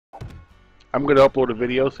I'm gonna upload a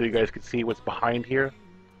video so you guys can see what's behind here.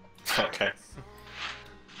 Okay.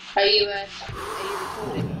 Are you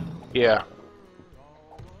recording? Yeah.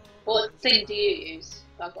 What thing do you use?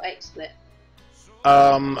 I've got XSplit.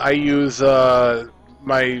 I use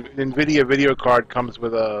my NVIDIA video card comes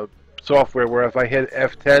with a software where if I hit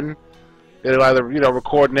F10, it'll either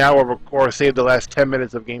record now or save the last 10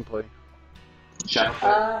 minutes of gameplay.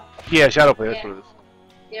 Shadowplay. Yeah, Shadowplay. That's Yeah. what it is.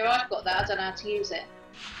 Yeah, I've got that. I don't know how to use it.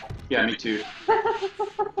 Yeah, me too.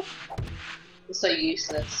 It's so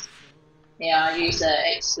useless. Yeah, I use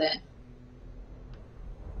XSplit.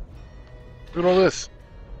 Look at all this.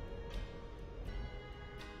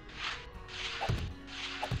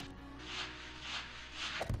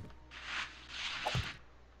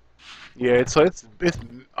 Yeah, it's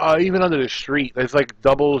even under the street. There's like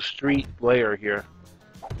double street layer here.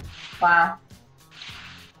 Wow.